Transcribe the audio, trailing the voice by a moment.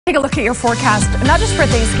Take a look at your forecast, not just for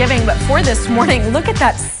Thanksgiving, but for this morning. Look at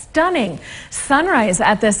that stunning sunrise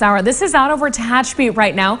at this hour. This is out over Tehachapi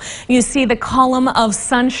right now. You see the column of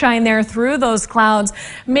sunshine there through those clouds,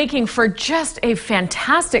 making for just a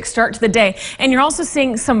fantastic start to the day. And you're also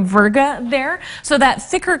seeing some virga there. So that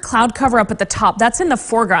thicker cloud cover up at the top, that's in the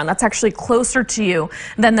foreground. That's actually closer to you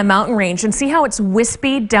than the mountain range. And see how it's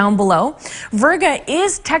wispy down below? Virga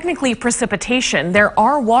is technically precipitation. There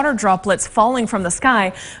are water droplets falling from the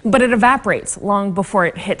sky, but it evaporates long before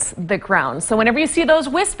it hits the ground. So whenever you see those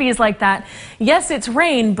wispies like that, yes, it's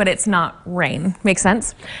rain, but it's not rain. Makes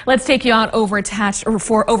sense? Let's take you out over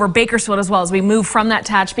over Bakersfield as well as we move from that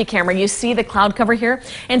Tehachapi camera. You see the cloud cover here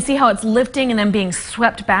and see how it's lifting and then being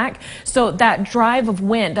swept back. So that drive of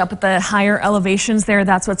wind up at the higher elevations there,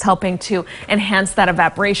 that's what's helping to enhance that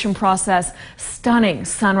evaporation process. Stunning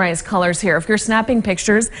sunrise colors here. If you're snapping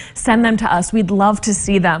pictures, send them to us. We'd love to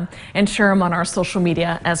see them and share them on our social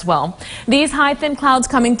media as well. These high thin clouds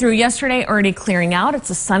coming through yesterday already clearing out. It's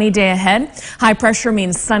a sunny day ahead. High pressure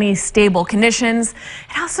means sunny, stable conditions.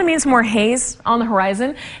 It also means more haze on the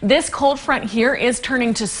horizon. This cold front here is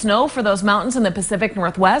turning to snow for those mountains in the Pacific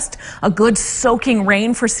Northwest. A good soaking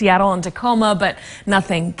rain for Seattle and Tacoma, but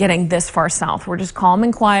nothing getting this far south. We're just calm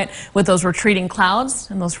and quiet with those retreating clouds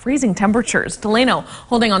and those freezing temperatures. Delano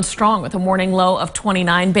holding on strong with a morning low of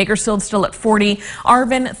 29. Bakersfield still at 40.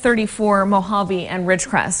 Arvin 34. Mojave and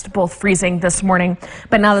Ridgecrest both freezing this morning.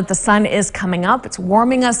 But now that the sun is coming up, it's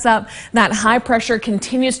warming us up. That high pressure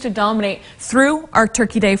continues to dominate through our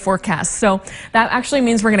Turkey Day forecast. So that actually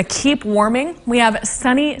means we're going to keep warming. We have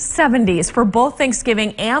sunny 70s for both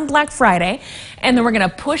Thanksgiving and Black Friday. And then we're going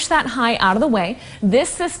to push that high out of the way. This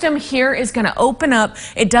system here is going to open up.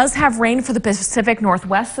 It does have rain for the Pacific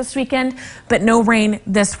Northwest this weekend, but no rain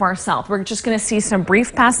this far south. We're just going to see some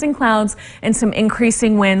brief passing clouds and some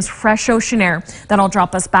increasing winds, fresh ocean air. That'll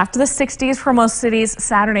drop us back to the 60s for most cities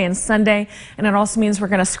Saturday and Sunday. And it also means we're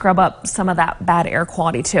going to scrub up some of that bad air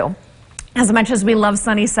quality too. As much as we love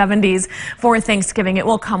sunny 70s for Thanksgiving, it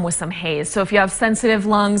will come with some haze. So if you have sensitive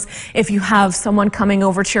lungs, if you have someone coming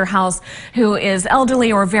over to your house who is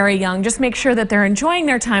elderly or very young, just make sure that they're enjoying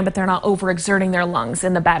their time, but they're not overexerting their lungs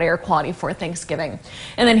in the bad air quality for Thanksgiving.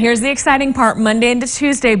 And then here's the exciting part. Monday into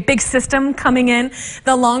Tuesday, big system coming in.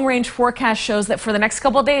 The long range forecast shows that for the next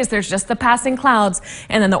couple of days, there's just the passing clouds,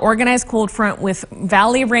 and then the organized cold front with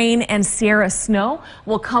valley rain and Sierra snow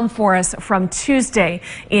will come for us from Tuesday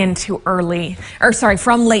into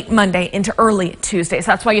from late Monday into early Tuesday.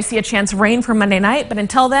 So that's why you see a chance of rain for Monday night. But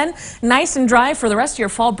until then, nice and dry for the rest of your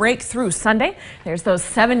fall break through Sunday. There's those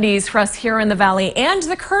 70s for us here in the valley and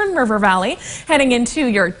the Kern River Valley heading into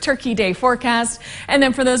your Turkey Day forecast. And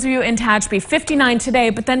then for those of you in Tehachapi, 59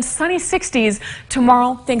 today, but then sunny 60s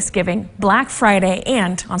tomorrow, Thanksgiving, Black Friday,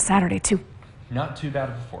 and on Saturday too. Not too bad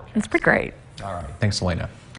of a forecast. It's pretty great. All right. Thanks, Elena.